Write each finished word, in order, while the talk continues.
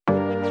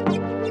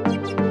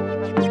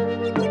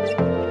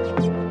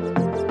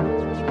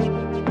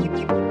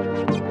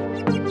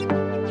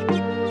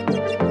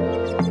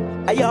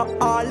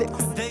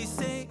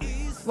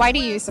Why do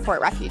you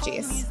support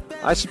refugees?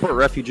 I support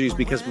refugees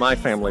because my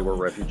family were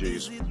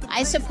refugees.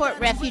 I support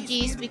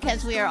refugees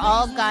because we are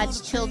all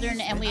God's children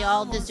and we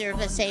all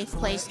deserve a safe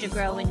place to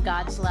grow in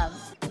God's love.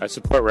 I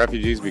support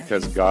refugees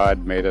because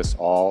God made us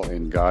all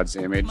in God's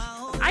image.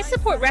 I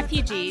support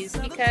refugees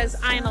because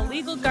I am a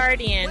legal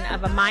guardian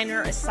of a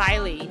minor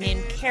asylee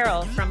named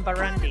Carol from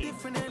Burundi.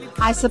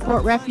 I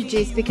support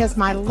refugees because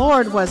my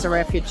Lord was a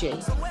refugee.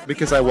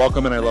 Because I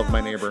welcome and I love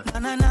my neighbor.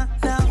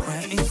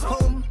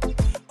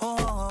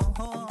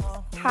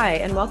 Hi,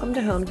 and welcome to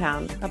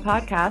Hometown, a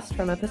podcast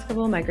from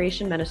Episcopal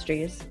Migration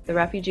Ministries, the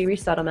Refugee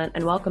Resettlement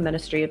and Welcome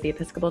Ministry of the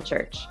Episcopal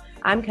Church.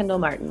 I'm Kendall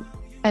Martin.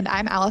 And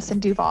I'm Allison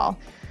Duvall.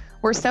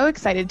 We're so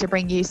excited to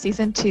bring you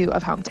Season 2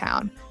 of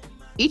Hometown.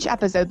 Each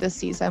episode this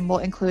season will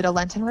include a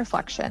Lenten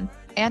reflection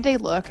and a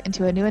look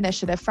into a new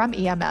initiative from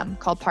EMM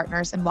called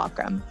Partners in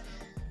Welcome.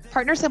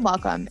 Partners in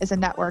Welcome is a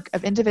network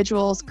of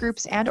individuals,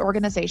 groups, and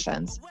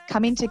organizations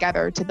coming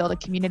together to build a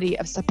community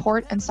of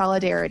support and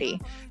solidarity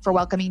for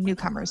welcoming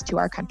newcomers to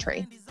our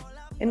country.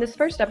 In this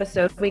first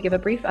episode, we give a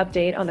brief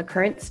update on the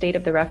current state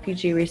of the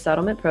Refugee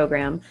Resettlement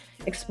Program,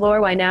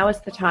 explore why now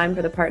is the time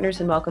for the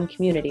Partners in Welcome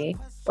community,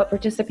 what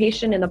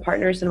participation in the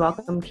Partners in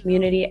Welcome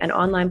community and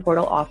online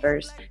portal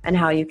offers, and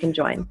how you can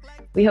join.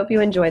 We hope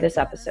you enjoy this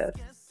episode.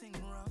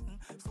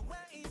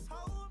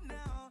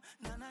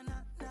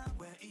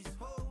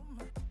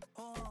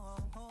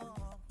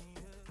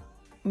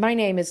 My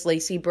name is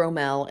Lacey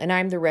Bromell, and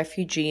I'm the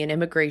Refugee and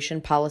Immigration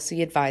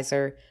Policy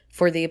Advisor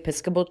for the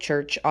Episcopal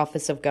Church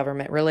Office of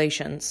Government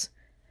Relations.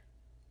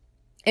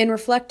 In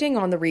reflecting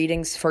on the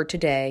readings for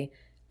today,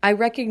 I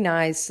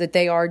recognize that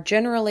they are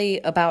generally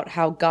about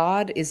how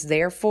God is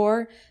there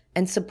for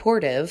and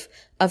supportive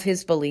of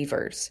his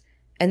believers,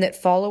 and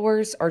that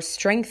followers are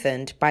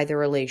strengthened by their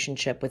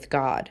relationship with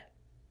God.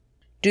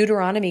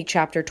 Deuteronomy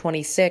chapter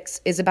 26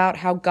 is about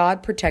how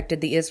God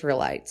protected the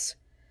Israelites.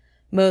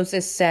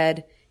 Moses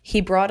said, "He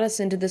brought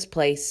us into this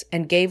place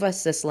and gave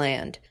us this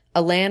land,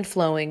 a land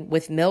flowing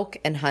with milk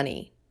and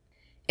honey."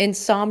 In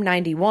Psalm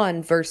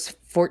 91, verse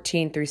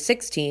 14 through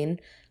 16,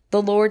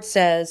 the Lord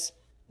says,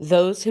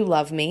 "Those who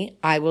love me,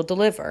 I will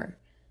deliver.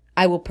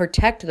 I will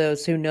protect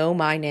those who know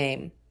my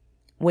name.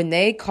 When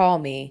they call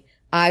me,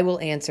 I will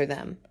answer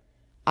them.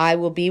 I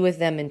will be with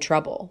them in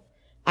trouble.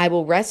 I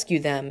will rescue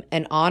them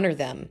and honor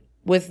them.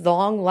 With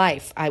long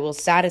life, I will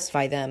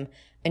satisfy them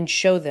and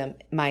show them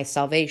my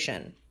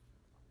salvation."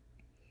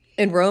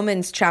 In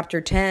Romans chapter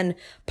 10,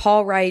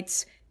 Paul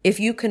writes, "If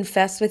you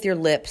confess with your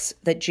lips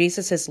that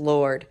Jesus is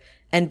Lord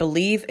and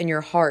believe in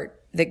your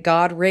heart that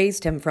God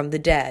raised him from the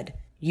dead,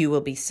 you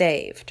will be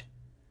saved."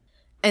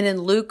 And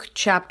in Luke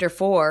chapter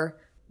 4,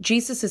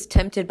 Jesus is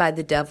tempted by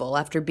the devil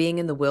after being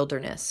in the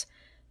wilderness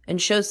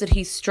and shows that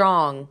he's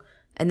strong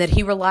and that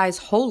he relies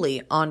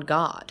wholly on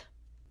God.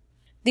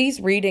 These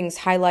readings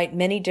highlight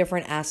many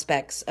different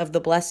aspects of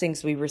the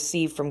blessings we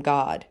receive from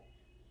God: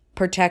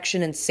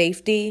 protection and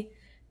safety,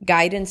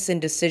 guidance in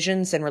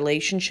decisions and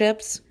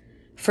relationships,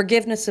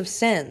 forgiveness of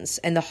sins,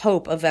 and the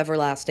hope of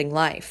everlasting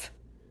life.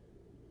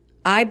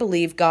 I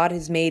believe God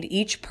has made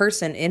each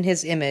person in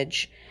his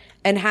image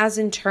and has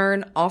in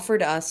turn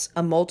offered us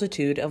a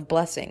multitude of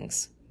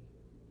blessings.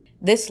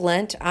 This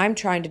Lent, I'm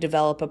trying to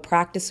develop a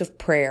practice of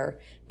prayer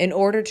in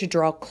order to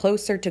draw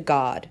closer to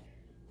God,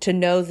 to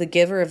know the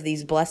giver of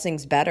these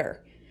blessings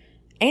better,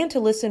 and to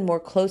listen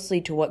more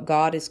closely to what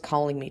God is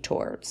calling me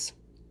towards.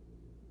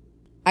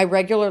 I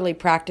regularly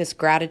practice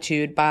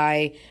gratitude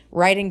by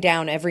writing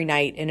down every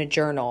night in a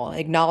journal,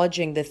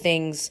 acknowledging the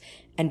things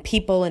and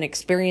people and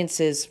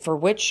experiences for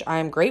which I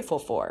am grateful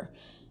for.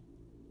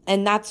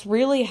 And that's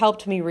really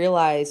helped me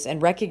realize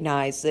and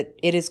recognize that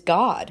it is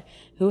God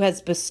who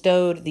has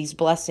bestowed these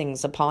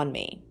blessings upon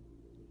me.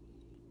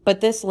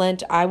 But this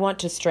Lent, I want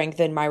to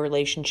strengthen my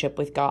relationship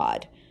with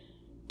God,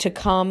 to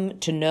come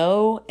to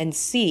know and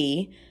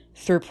see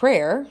through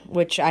prayer,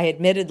 which I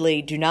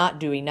admittedly do not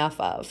do enough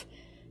of,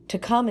 to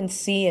come and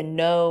see and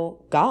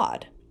know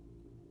God.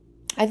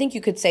 I think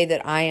you could say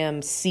that I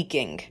am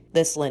seeking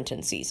this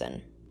Lenten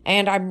season,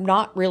 and I'm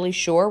not really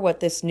sure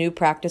what this new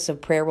practice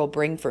of prayer will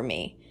bring for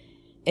me.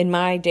 In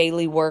my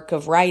daily work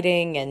of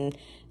writing and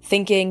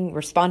thinking,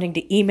 responding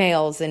to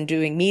emails, and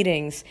doing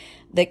meetings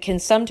that can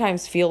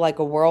sometimes feel like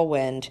a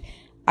whirlwind,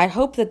 I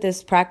hope that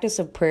this practice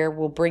of prayer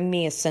will bring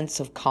me a sense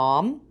of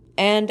calm,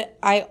 and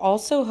I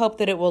also hope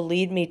that it will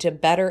lead me to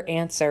better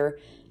answer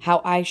how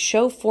I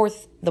show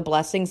forth the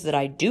blessings that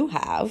I do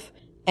have,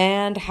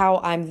 and how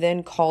I'm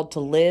then called to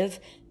live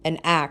and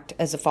act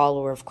as a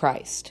follower of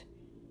Christ.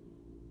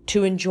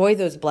 To enjoy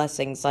those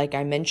blessings, like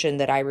I mentioned,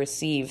 that I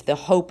receive, the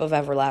hope of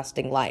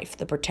everlasting life,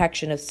 the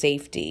protection of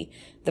safety,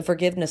 the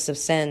forgiveness of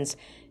sins,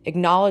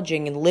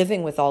 acknowledging and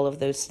living with all of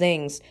those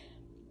things,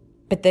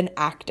 but then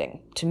acting,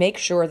 to make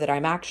sure that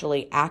I'm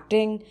actually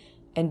acting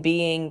and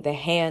being the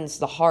hands,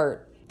 the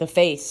heart, the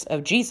face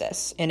of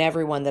Jesus in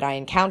everyone that I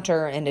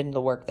encounter and in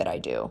the work that I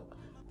do.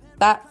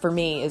 That, for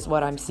me, is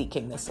what I'm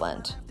seeking this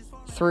Lent,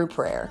 through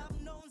prayer.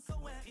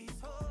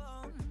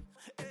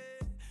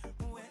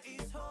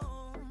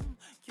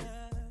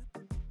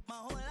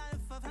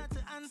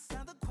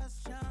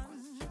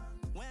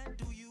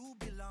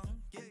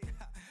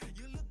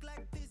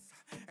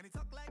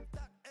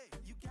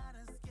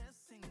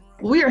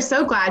 We are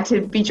so glad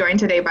to be joined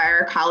today by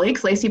our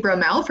colleagues, Lacey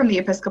Bromell from the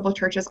Episcopal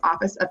Church's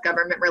Office of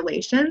Government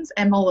Relations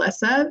and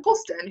Melissa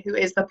Holston, who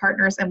is the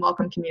Partners and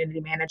Welcome Community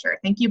Manager.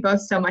 Thank you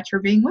both so much for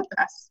being with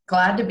us.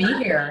 Glad to be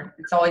here.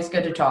 It's always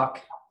good to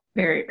talk.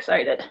 Very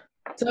excited.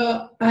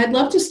 So I'd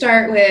love to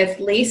start with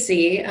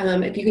Lacey.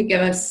 If you could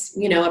give us,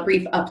 a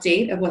brief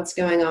update of what's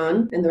going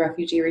on in the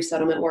refugee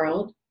resettlement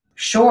world.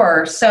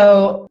 Sure.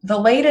 So the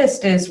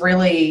latest is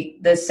really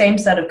the same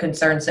set of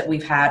concerns that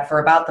we've had for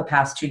about the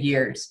past 2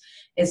 years,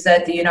 is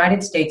that the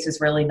United States is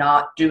really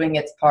not doing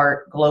its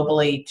part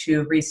globally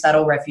to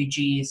resettle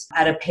refugees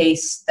at a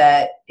pace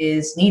that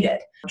is needed.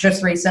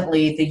 Just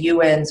recently, the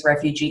UN's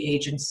refugee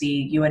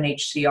agency,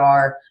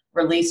 UNHCR,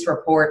 released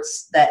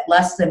reports that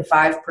less than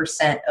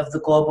 5% of the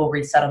global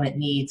resettlement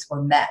needs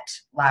were met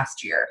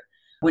last year,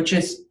 which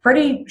is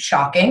pretty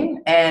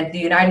shocking. And the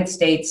United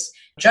States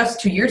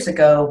just 2 years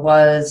ago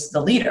was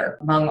the leader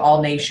among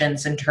all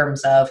nations in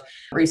terms of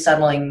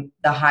resettling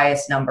the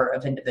highest number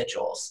of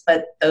individuals,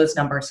 but those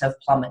numbers have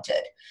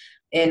plummeted.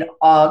 In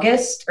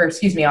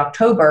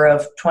October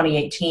of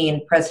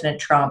 2018, President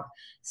Trump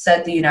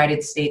set the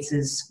United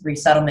States'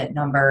 resettlement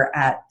number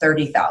at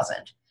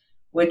 30,000,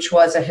 which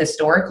was a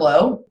historic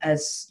low,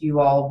 as you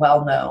all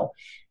well know.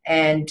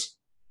 And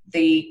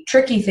the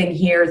tricky thing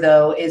here,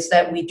 though, is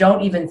that we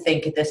don't even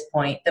think at this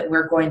point that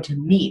we're going to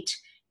meet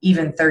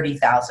even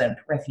 30,000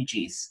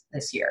 refugees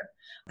this year.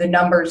 The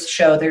numbers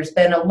show there's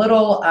been a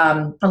little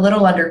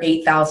under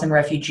 8,000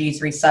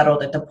 refugees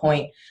resettled at the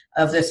point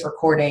of this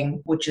recording,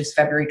 which is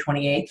February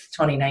 28th,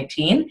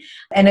 2019.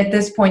 And at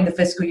this point in the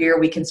fiscal year,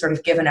 we can sort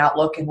of give an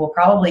outlook and we'll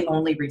probably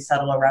only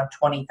resettle around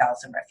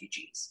 20,000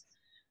 refugees.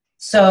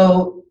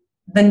 So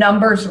the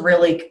numbers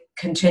really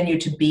continue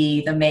to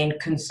be the main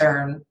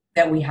concern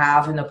that we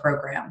have in the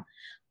program.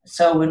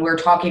 So when we're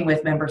talking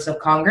with members of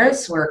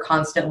Congress, we're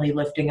constantly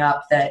lifting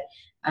up that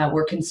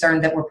we're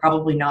concerned that we're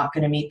probably not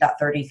going to meet that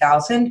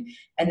 30,000,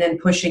 and then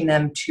pushing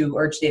them to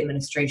urge the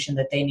administration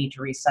that they need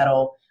to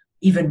resettle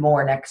even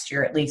more next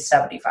year, at least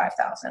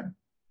 75,000.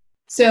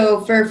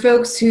 So for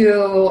folks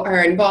who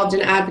are involved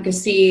in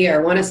advocacy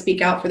or want to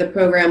speak out for the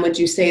program, would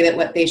you say that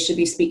what they should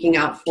be speaking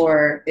out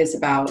for is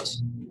about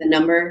the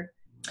number?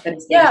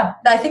 Yeah,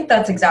 I think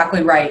that's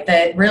exactly right.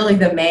 That really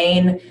the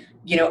main,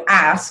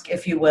 ask,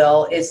 if you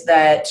will, is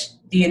that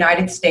the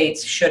United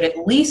States should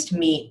at least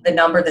meet the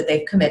number that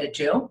they've committed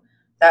to,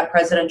 that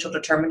presidential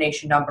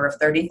determination number of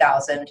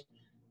 30,000,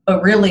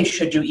 but really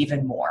should do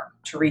even more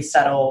to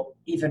resettle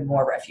even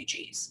more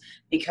refugees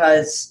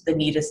because the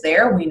need is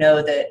there. We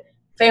know that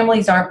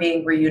families aren't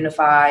being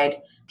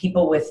reunified,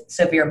 people with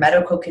severe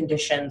medical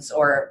conditions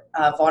or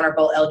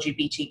vulnerable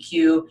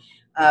LGBTQ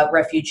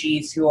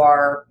refugees who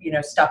are,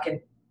 stuck in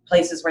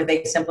places where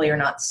they simply are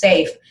not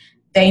safe,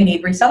 they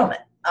need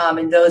resettlement.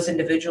 And those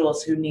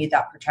individuals who need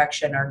that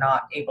protection are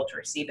not able to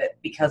receive it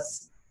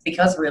because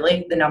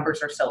really the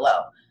numbers are so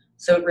low.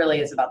 So it really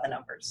is about the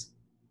numbers.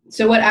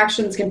 So what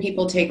actions can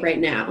people take right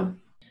now?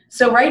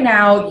 So right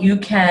now you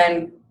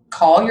can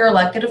call your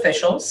elected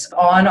officials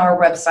on our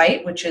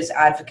website, which is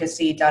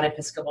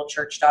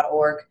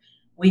advocacy.episcopalchurch.org.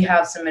 We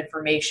have some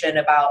information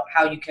about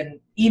how you can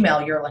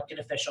email your elected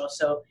officials.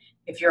 So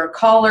if you're a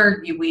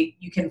caller,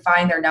 you can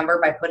find their number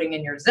by putting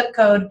in your zip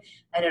code,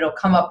 and it'll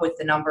come up with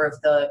the number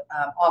of the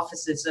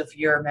offices of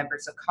your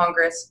members of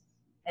Congress.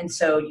 And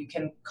so you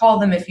can call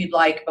them if you'd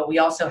like, but we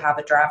also have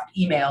a draft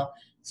email.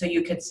 So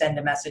you could send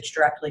a message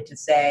directly to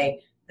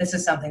say, this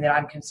is something that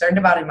I'm concerned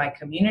about in my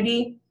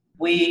community.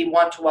 We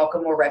want to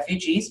welcome more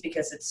refugees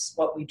because it's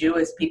what we do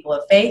as people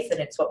of faith and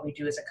it's what we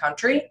do as a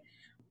country.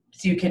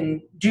 So you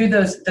can do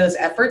those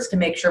efforts to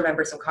make sure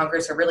members of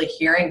Congress are really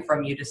hearing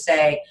from you to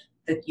say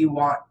that you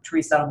want to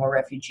resettle more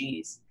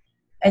refugees.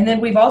 And then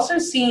we've also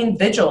seen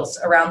vigils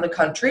around the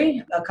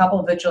country. A couple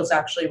of vigils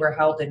actually were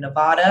held in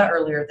Nevada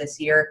earlier this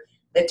year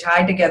that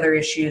tied together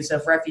issues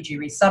of refugee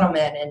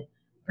resettlement and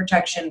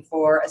protection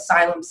for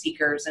asylum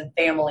seekers and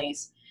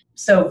families.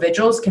 So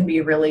vigils can be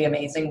a really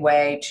amazing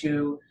way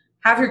to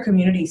have your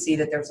community see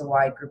that there's a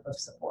wide group of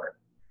support.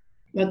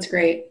 That's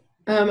great.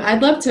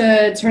 I'd love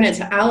to turn it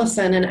to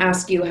Allison and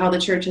ask you how the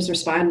church is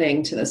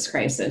responding to this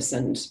crisis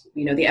and,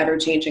 the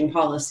ever-changing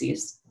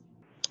policies.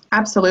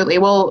 Absolutely.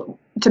 Well,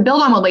 to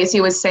build on what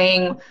Lacey was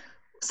saying,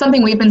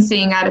 something we've been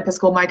seeing at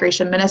Episcopal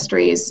Migration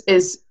Ministries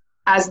is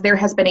as there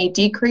has been a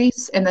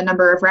decrease in the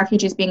number of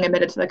refugees being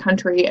admitted to the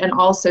country and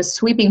also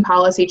sweeping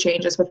policy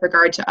changes with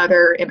regard to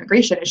other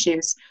immigration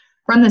issues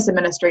from this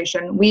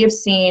administration, we have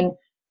seen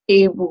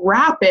a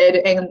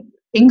rapid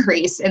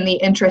increase in the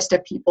interest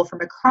of people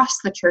from across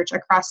the church,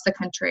 across the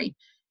country,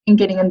 in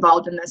getting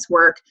involved in this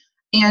work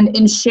and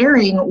in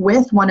sharing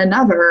with one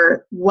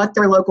another what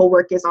their local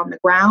work is on the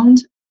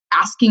ground,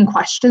 asking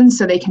questions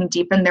so they can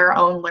deepen their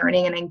own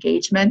learning and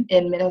engagement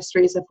in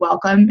ministries of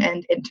welcome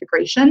and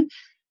integration.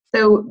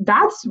 So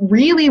that's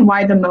really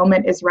why the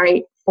moment is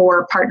right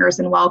for Partners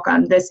in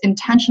Welcome, this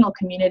intentional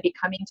community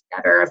coming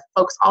together of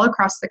folks all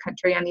across the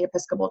country and the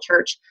Episcopal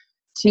Church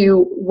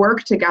to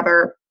work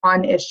together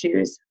on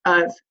issues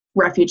of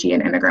refugee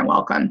and immigrant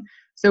welcome.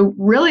 So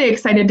really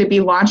excited to be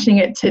launching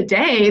it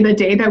today, the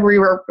day that we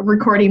were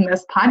recording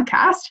this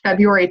podcast,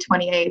 February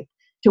 28th,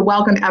 to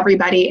welcome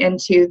everybody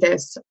into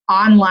this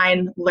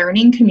online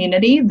learning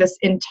community, this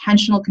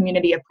intentional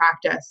community of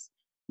practice,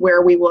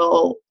 where we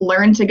will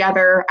learn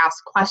together,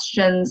 ask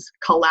questions,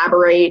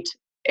 collaborate,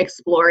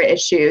 explore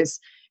issues,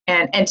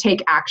 and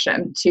take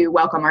action to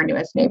welcome our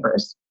newest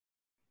neighbors.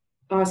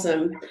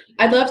 Awesome.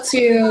 I'd love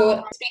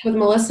to speak with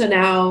Melissa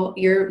now.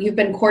 You've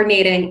been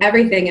coordinating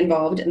everything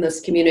involved in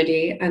this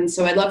community. And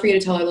so I'd love for you to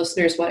tell our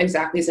listeners what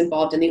exactly is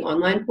involved in the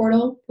online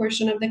portal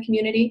portion of the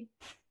community.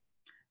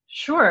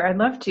 Sure, I'd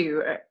love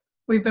to.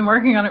 We've been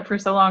working on it for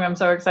so long. I'm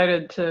so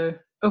excited to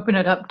open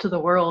it up to the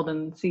world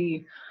and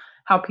see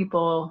how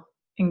people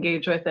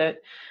engage with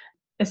it.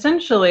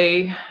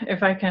 Essentially,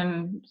 if I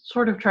can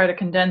sort of try to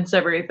condense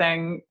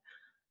everything,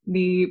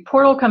 the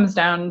portal comes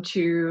down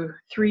to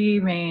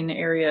three main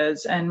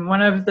areas, and one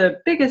of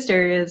the biggest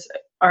areas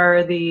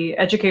are the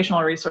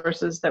educational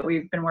resources that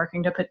we've been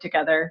working to put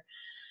together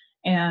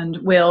and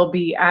will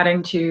be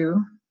adding to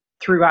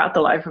throughout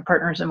the life of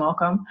Partners in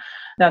Welcome.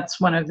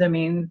 That's one of the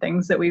main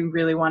things that we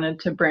really wanted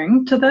to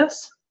bring to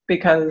this,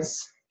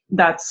 because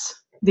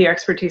that's the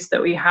expertise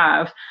that we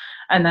have,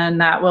 and then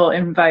that will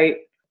invite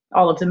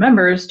all of the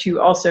members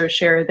to also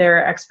share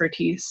their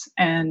expertise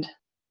and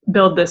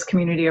build this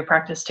community of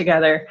practice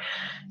together.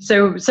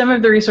 So some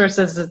of the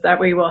resources that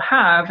we will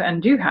have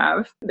and do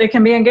have, they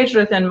can be engaged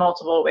with in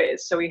multiple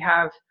ways. So we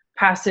have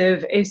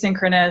passive,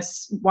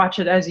 asynchronous, watch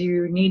it as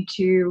you need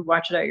to,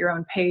 watch it at your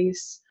own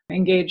pace,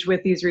 engage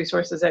with these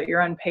resources at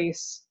your own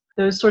pace.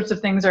 Those sorts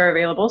of things are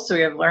available. So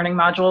we have learning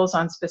modules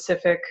on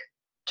specific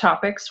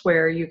topics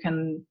where you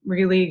can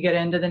really get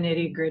into the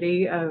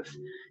nitty-gritty of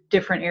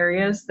different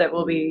areas that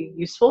will be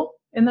useful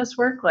in this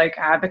work, like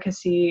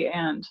advocacy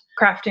and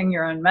crafting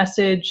your own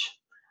message,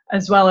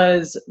 as well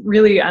as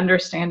really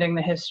understanding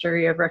the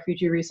history of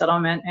refugee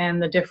resettlement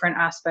and the different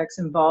aspects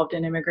involved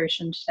in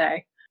immigration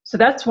today. So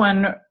that's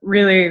one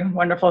really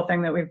wonderful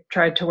thing that we've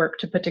tried to work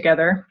to put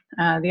together.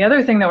 The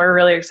other thing that we're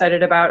really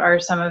excited about are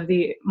some of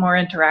the more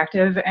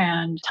interactive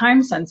and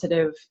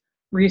time-sensitive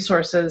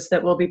resources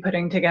that we'll be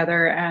putting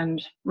together and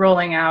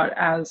rolling out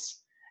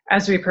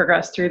as we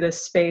progress through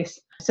this space.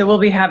 So we'll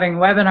be having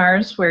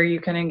webinars where you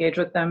can engage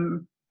with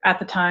them at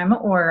the time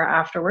or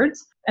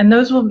afterwards. And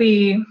those will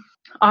be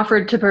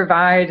offered to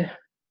provide,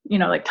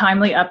 like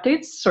timely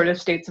updates, sort of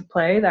states of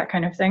play, that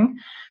kind of thing.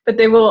 But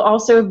they will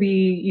also be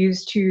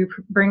used to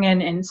bring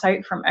in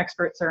insight from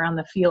experts around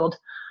the field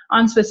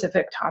on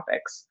specific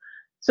topics.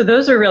 So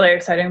those are really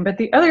exciting. But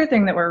the other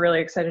thing that we're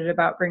really excited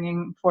about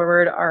bringing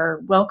forward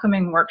are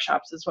welcoming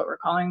workshops, is what we're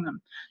calling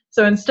them.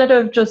 So instead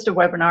of just a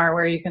webinar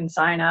where you can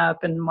sign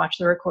up and watch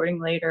the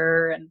recording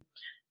later, and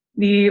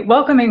the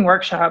welcoming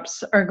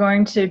workshops are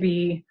going to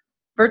be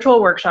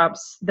virtual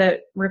workshops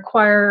that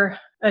require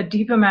a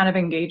deep amount of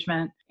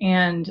engagement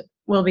and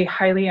will be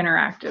highly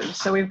interactive.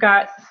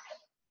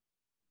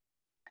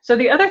 So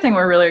the other thing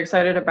we're really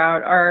excited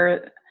about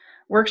are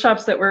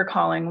workshops that we're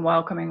calling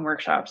welcoming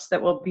workshops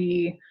that will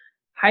be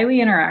highly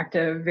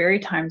interactive, very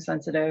time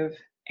sensitive,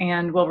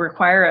 and will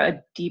require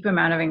a deep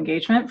amount of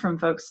engagement from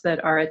folks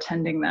that are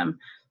attending them.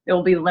 It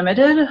will be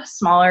limited,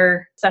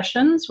 smaller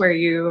sessions where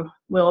you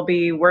will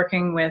be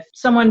working with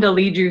someone to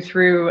lead you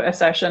through a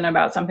session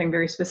about something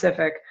very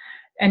specific,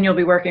 and you'll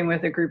be working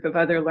with a group of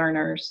other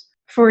learners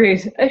for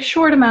a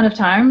short amount of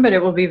time, but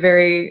it will be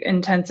very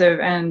intensive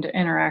and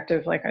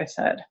interactive, like I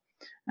said.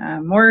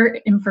 More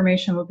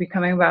information will be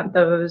coming about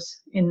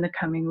those in the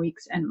coming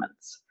weeks and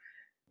months.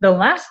 The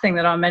last thing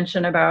that I'll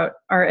mention about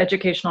our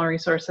educational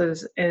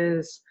resources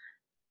is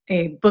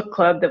a book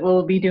club that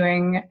we'll be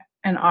doing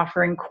and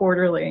offering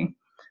quarterly.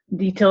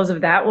 Details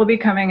of that will be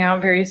coming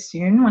out very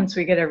soon once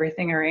we get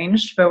everything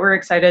arranged, but we're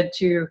excited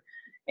to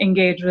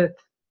engage with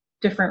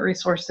different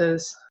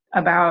resources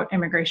about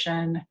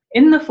immigration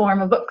in the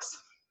form of books.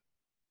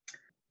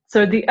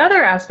 So the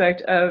other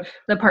aspect of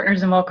the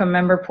Partners in Welcome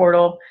member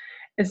portal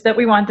is that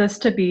we want this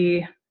to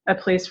be a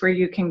place where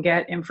you can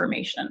get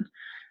information.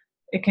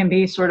 It can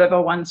be sort of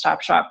a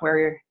one-stop shop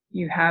where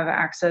you have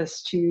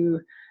access to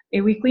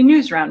a weekly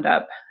news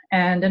roundup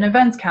and an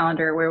events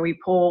calendar where we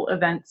pull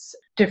events,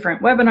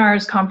 different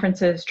webinars,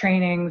 conferences,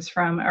 trainings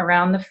from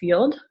around the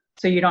field,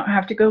 so you don't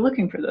have to go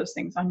looking for those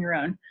things on your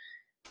own.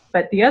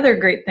 But the other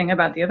great thing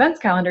about the events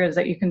calendar is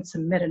that you can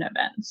submit an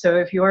event. So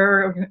if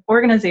your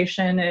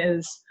organization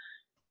is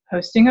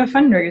hosting a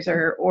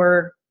fundraiser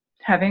or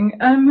having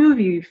a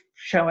movie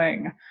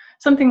showing,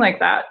 something like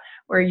that,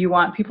 where you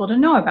want people to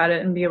know about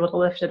it and be able to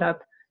lift it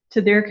up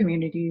to their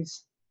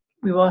communities,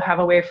 we will have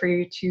a way for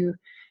you to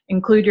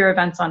include your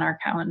events on our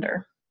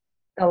calendar.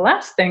 The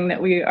last thing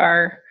that we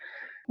are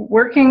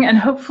working and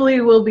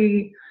hopefully will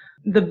be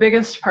the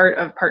biggest part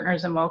of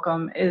Partners in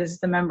Welcome is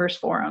the Members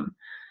Forum.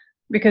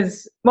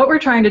 Because what we're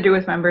trying to do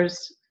with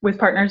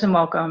Partners in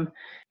Welcome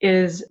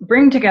is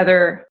bring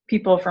together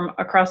people from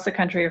across the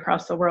country,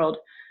 across the world,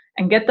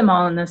 and get them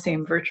all in the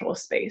same virtual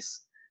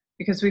space.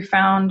 Because we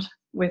found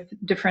with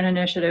different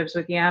initiatives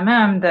with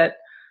EMM that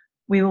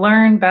we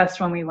learn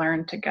best when we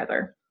learn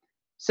together.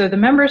 So the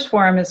members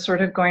forum is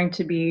sort of going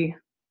to be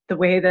the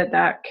way that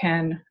that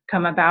can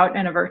come about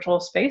in a virtual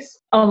space,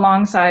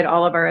 alongside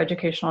all of our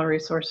educational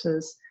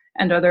resources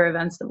and other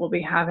events that we'll be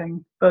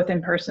having both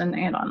in person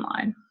and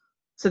online.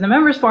 So the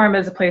members forum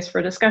is a place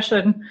for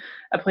discussion,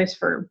 a place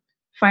for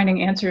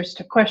finding answers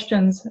to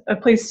questions, a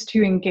place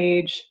to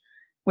engage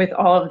with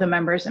all of the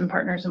members and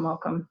partners in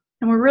Welcome.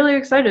 And we're really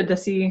excited to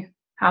see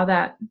how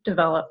that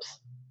develops.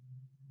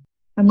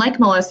 And like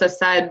Melissa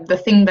said, the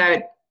thing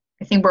that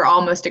I think we're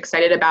all most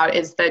excited about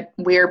is that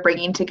we're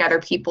bringing together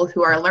people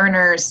who are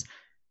learners,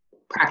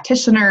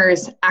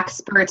 practitioners,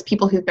 experts,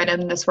 people who've been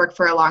in this work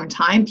for a long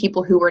time,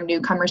 people who were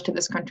newcomers to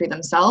this country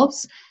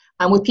themselves,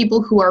 with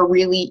people who are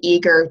really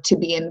eager to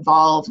be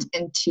involved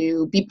and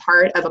to be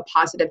part of a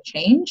positive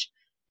change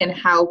in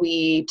how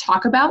we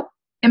talk about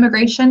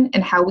immigration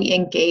and how we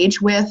engage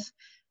with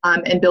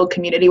and build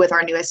community with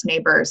our newest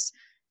neighbors.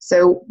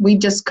 So we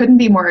just couldn't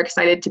be more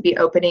excited to be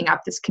opening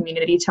up this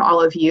community to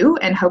all of you,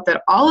 and hope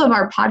that all of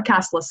our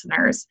podcast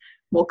listeners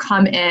will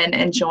come in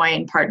and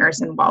join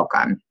Partners in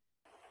Welcome.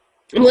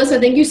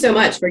 Melissa, thank you so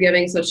much for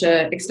giving such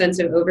an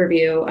extensive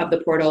overview of the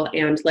portal.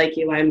 And like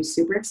you, I'm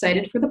super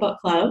excited for the book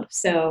club.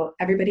 So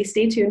everybody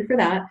stay tuned for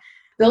that.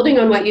 Building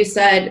on what you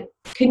said,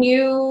 can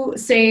you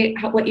say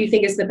what you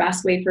think is the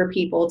best way for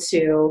people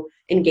to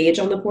engage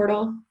on the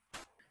portal?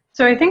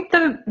 So I think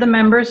the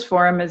members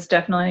forum is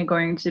definitely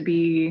going to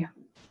be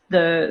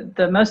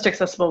the most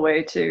accessible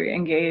way to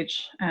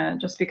engage,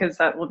 just because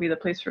that will be the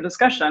place for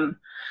discussion.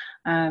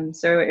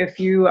 So if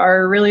you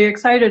are really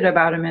excited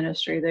about a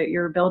ministry that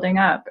you're building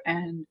up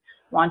and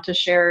want to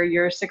share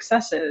your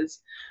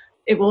successes,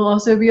 it will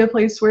also be a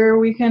place where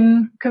we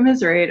can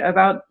commiserate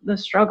about the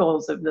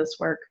struggles of this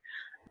work.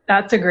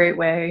 That's a great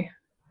way.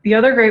 The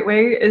other great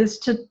way is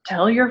to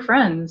tell your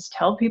friends,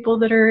 tell people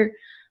that are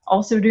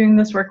also doing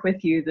this work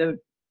with you.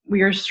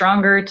 We are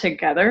stronger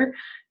together.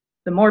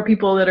 The more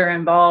people that are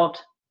involved,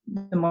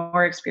 the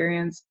more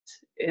experience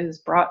is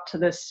brought to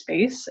this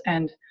space.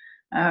 And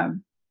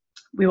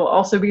we will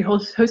also be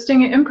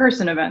hosting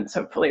in-person events,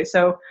 hopefully.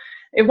 So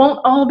it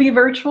won't all be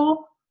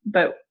virtual,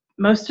 but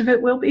most of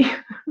it will be.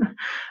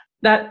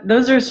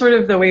 Those are sort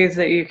of the ways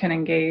that you can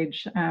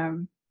engage.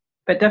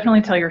 But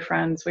definitely tell your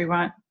friends. We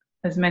want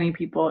as many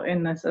people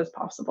in this as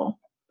possible.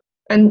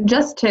 And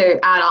just to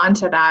add on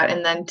to that,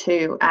 and then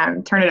to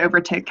turn it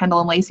over to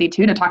Kendall and Lacey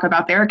too, to talk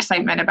about their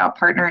excitement about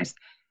Partners.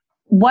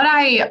 What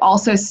I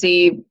also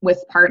see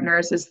with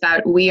Partners is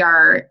that we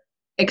are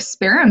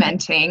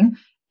experimenting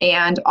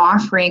and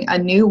offering a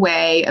new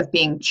way of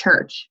being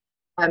church.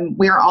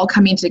 We are all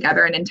coming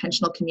together in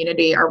intentional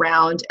community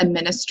around a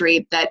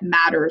ministry that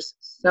matters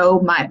so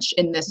much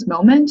in this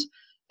moment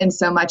and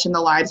so much in the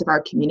lives of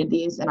our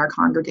communities and our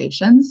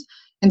congregations.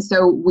 And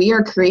so we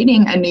are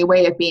creating a new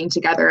way of being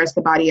together as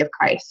the body of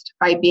Christ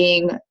by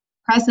being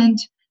present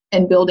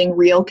and building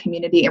real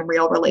community and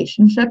real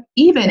relationship,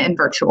 even in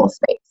virtual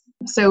space.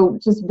 So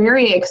just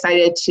very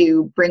excited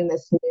to bring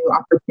this new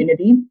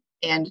opportunity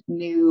and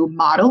new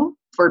model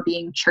for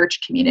being church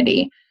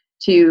community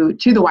to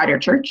the wider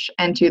church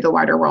and to the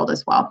wider world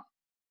as well.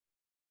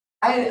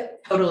 I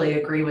totally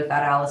agree with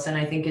that, Allison.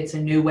 I think it's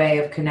a new way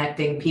of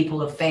connecting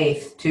people of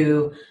faith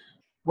to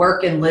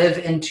work and live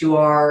into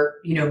our,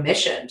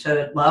 mission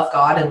to love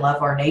God and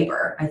love our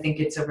neighbor. I think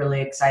it's a really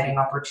exciting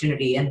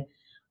opportunity. And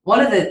one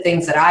of the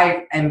things that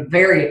I am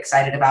very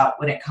excited about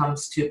when it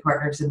comes to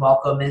Partners in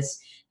Welcome is,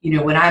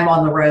 when I'm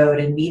on the road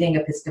and meeting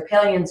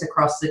Episcopalians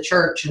across the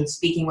church and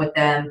speaking with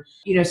them,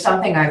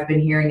 something I've been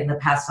hearing in the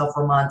past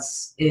several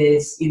months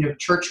is,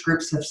 church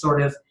groups have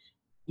sort of,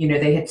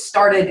 they had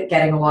started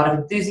getting a lot of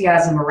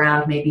enthusiasm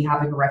around maybe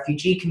having a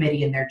refugee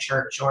committee in their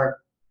church, or,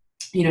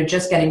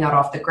 just getting that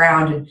off the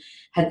ground, and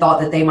had thought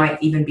that they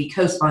might even be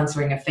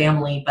co-sponsoring a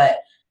family. But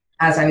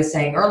as I was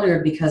saying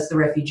earlier, because the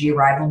refugee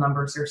arrival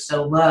numbers are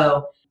so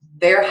low,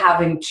 they're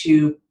having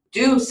to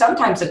do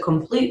sometimes a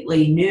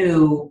completely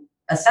new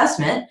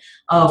assessment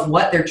of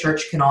what their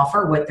church can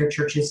offer, what their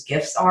church's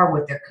gifts are,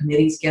 what their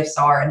committee's gifts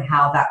are, and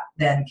how that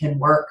then can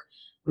work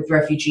with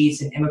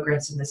refugees and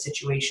immigrants in the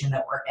situation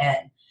that we're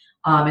in.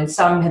 And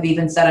some have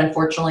even said,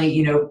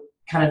 unfortunately,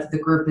 kind of the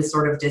group is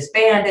sort of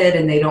disbanded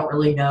and they don't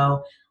really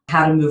know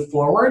how to move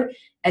forward.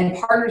 And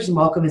Partners in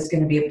Welcome is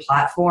going to be a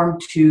platform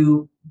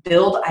to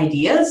build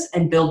ideas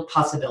and build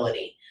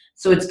possibility.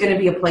 So it's going to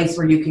be a place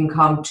where you can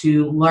come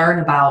to learn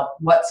about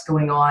what's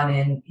going on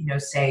in,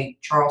 say,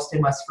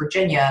 Charleston, West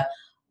Virginia,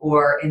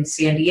 or in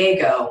San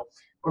Diego,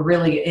 or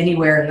really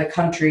anywhere in the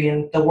country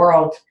and the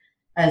world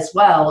as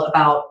well,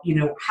 about,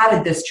 how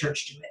did this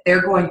church do it?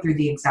 They're going through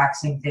the exact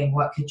same thing.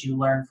 What could you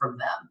learn from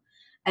them?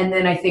 And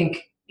then I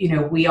think,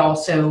 we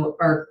also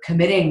are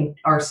committing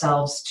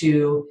ourselves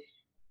to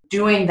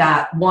doing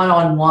that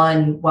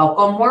one-on-one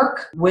welcome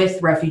work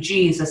with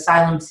refugees,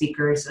 asylum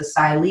seekers,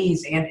 asylees,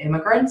 and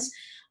immigrants,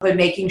 but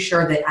making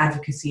sure that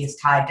advocacy is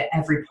tied to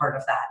every part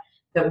of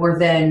that we're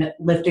then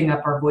lifting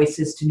up our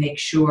voices to make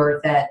sure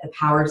that the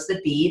powers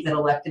that be, that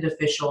elected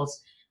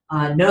officials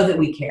know that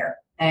we care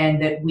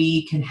and that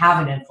we can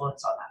have an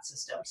influence on that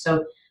system.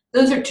 So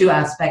those are two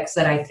aspects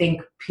that I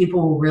think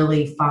people will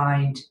really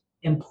find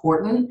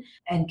important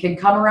and can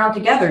come around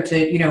together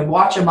to,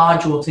 watch a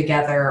module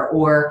together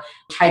or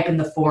type in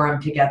the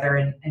forum together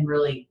and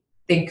really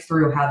think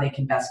through how they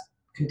can best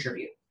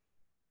contribute.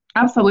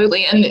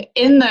 Absolutely. And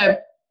in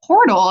the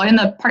portal, in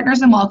the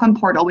Partners in Welcome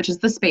portal, which is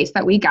the space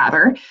that we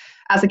gather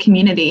as a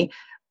community,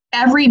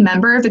 every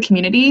member of the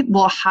community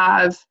will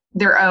have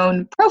their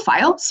own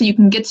profile, so you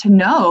can get to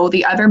know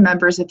the other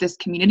members of this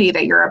community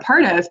that you're a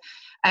part of.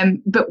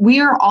 But we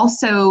are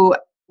also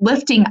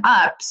lifting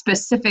up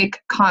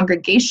specific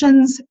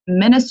congregations,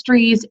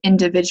 ministries,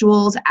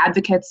 individuals,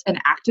 advocates, and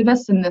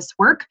activists in this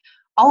work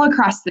all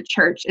across the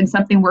church in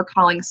something we're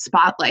calling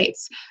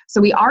spotlights. So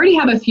we already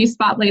have a few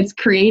spotlights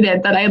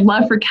created that I'd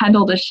love for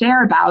Kendall to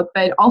share about,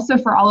 but also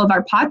for all of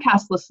our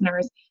podcast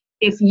listeners.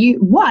 If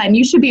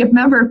you should be a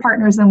member of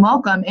Partners in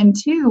Welcome. And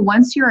two,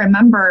 once you're a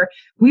member,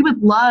 we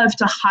would love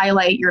to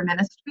highlight your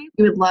ministry.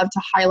 We would love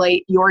to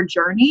highlight your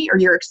journey or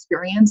your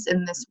experience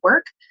in this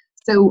work.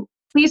 So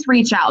please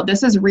reach out.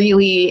 This is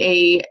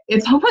really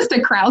it's almost a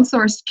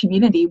crowdsourced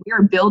community. We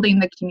are building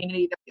the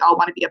community that we all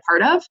want to be a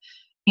part of.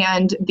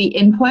 And the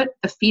input,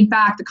 the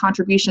feedback, the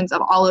contributions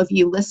of all of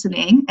you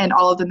listening and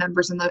all of the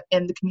members in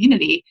the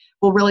community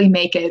will really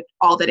make it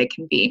all that it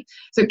can be.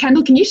 So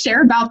Kendall, can you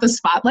share about the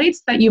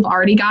spotlights that you've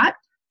already got?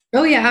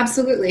 Oh yeah,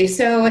 absolutely.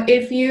 So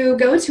if you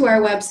go to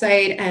our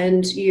website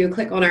and you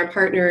click on our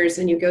partners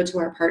and you go to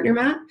our partner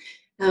map,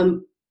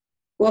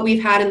 what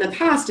we've had in the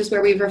past is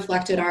where we've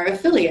reflected our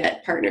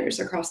affiliate partners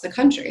across the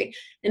country.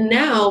 And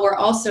now we're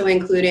also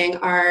including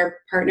our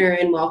Partner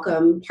in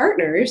Welcome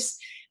partners.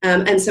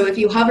 And so if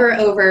you hover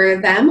over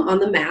them on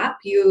the map,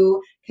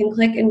 you can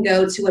click and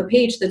go to a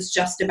page that's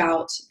just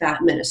about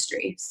that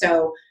ministry.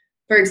 So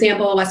for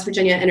example, West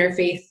Virginia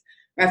Interfaith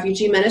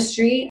Refugee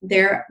Ministry,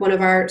 they're one of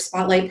our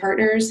spotlight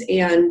partners,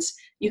 and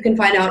you can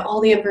find out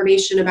all the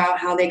information about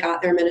how they got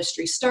their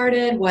ministry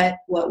started, what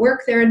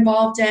work they're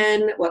involved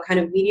in, what kind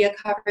of media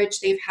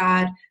coverage they've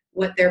had,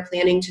 what they're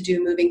planning to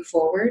do moving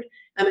forward.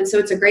 And so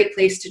it's a great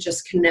place to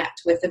just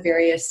connect with the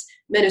various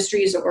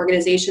ministries or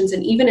organizations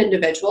and even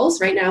individuals.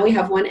 Right now we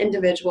have one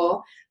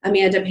individual,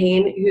 Amanda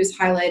Payne, who's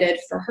highlighted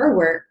for her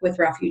work with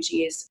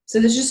refugees. So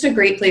this is just a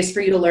great place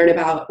for you to learn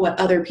about what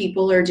other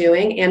people are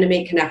doing and to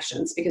make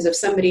connections, because if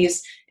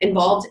somebody's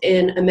involved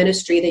in a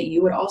ministry that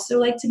you would also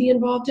like to be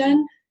involved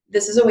in,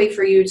 this is a way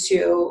for you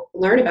to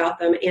learn about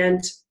them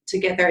and to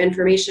get their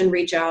information,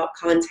 reach out,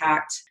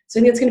 contact. So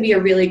I think it's going to be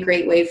a really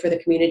great way for the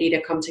community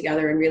to come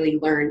together and really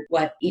learn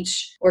what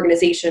each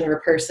organization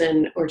or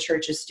person or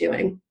church is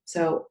doing.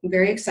 So I'm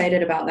very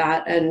excited about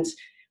that. And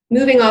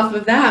moving off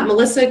of that,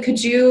 Melissa,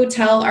 could you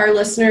tell our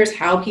listeners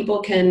how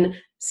people can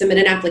submit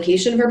an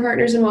application for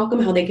Partners in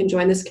Welcome, how they can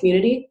join this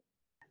community?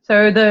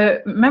 So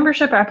the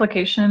membership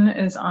application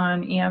is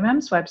on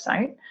EMM's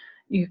website.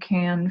 You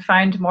can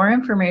find more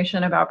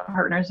information about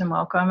Partners in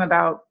Welcome,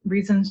 about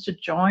reasons to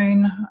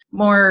join,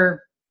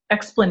 more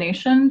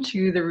explanation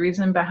to the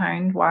reason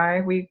behind why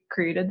we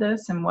created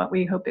this and what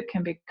we hope it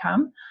can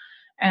become.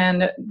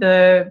 And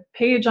the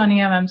page on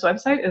EMM's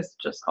website is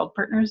just called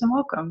Partners in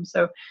Welcome.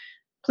 So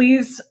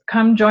please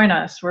come join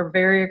us. We're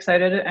very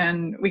excited,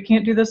 and we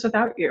can't do this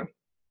without you.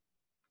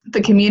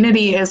 The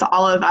community is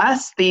all of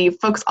us, the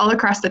folks all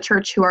across the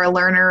church who are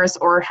learners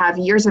or have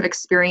years of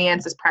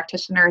experience as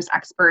practitioners,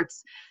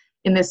 experts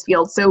in this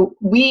field. So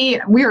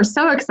we are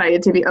so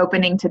excited to be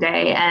opening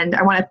today, and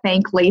I want to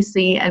thank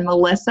Lacey and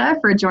Melissa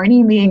for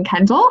joining me and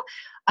Kendall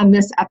on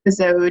this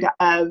episode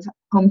of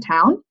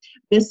Hometown.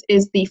 This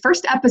is the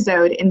first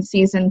episode in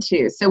season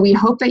 2, so we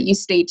hope that you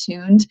stay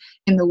tuned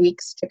in the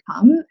weeks to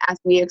come as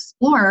we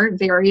explore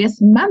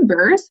various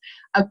members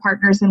of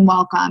Partners in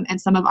Welcome and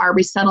some of our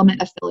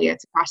resettlement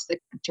affiliates across the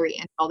country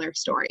and tell their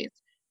stories.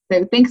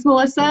 So thanks,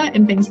 Melissa,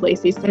 and thanks,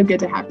 Lacey. So good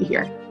to have you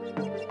here.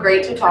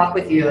 Great to talk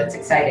with you. It's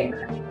exciting.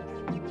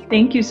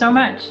 Thank you so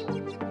much.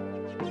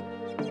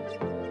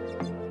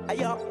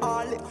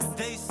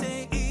 They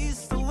say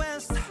east or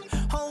west,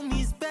 home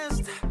is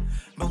best,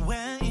 but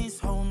where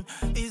is home?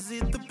 Is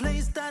it the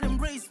place that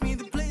embraced me,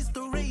 the place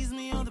that raised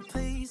me, or the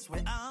place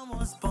where I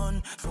was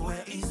born? So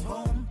where is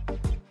home?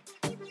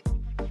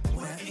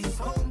 Where is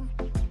home?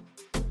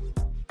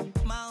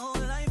 My whole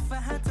life I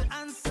had to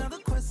answer the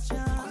question.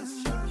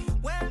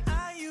 Where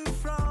are you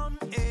from?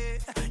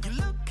 You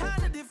look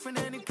kind of different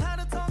and you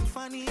kind of talk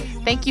funny.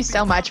 Thank you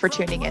so much for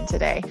tuning in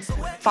today.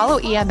 Follow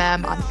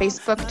EMM on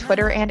Facebook,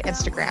 Twitter, and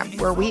Instagram,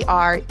 where we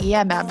are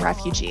EMM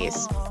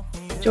Refugees.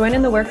 Join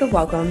in the work of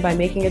welcome by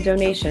making a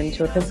donation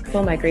to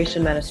Episcopal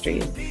Migration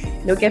Ministries.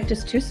 No gift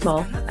is too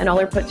small, and all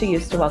are put to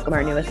use to welcome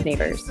our newest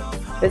neighbors.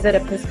 Visit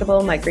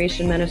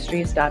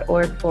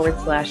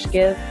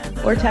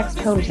episcopalmigrationministries.org/give or text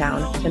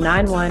Hometown to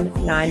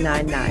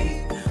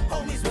 91999.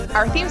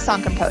 Our theme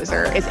song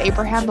composer is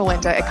Abraham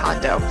Mwenda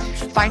Ikondo.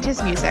 Find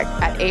his music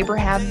at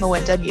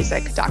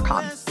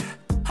abrahammwendamusic.com.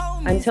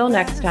 Until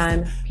next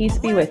time, peace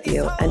be with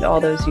you and all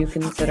those you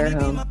consider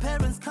home.